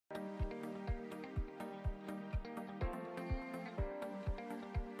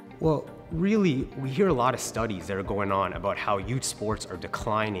Well, really, we hear a lot of studies that are going on about how youth sports are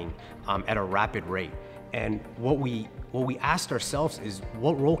declining at a rapid rate. And what we asked ourselves is,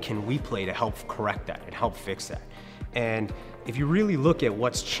 what role can we play to help correct that and help fix that? And if you really look at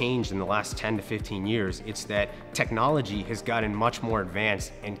what's changed in the last 10 to 15 years, it's that technology has gotten much more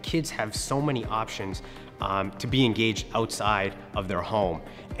advanced and kids have so many options to be engaged outside of their home.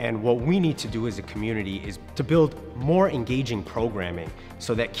 And what we need to do as a community is to build more engaging programming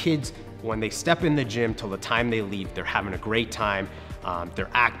so that kids, when they step in the gym till the time they leave, they're having a great time, they're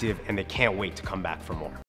active, and they can't wait to come back for more.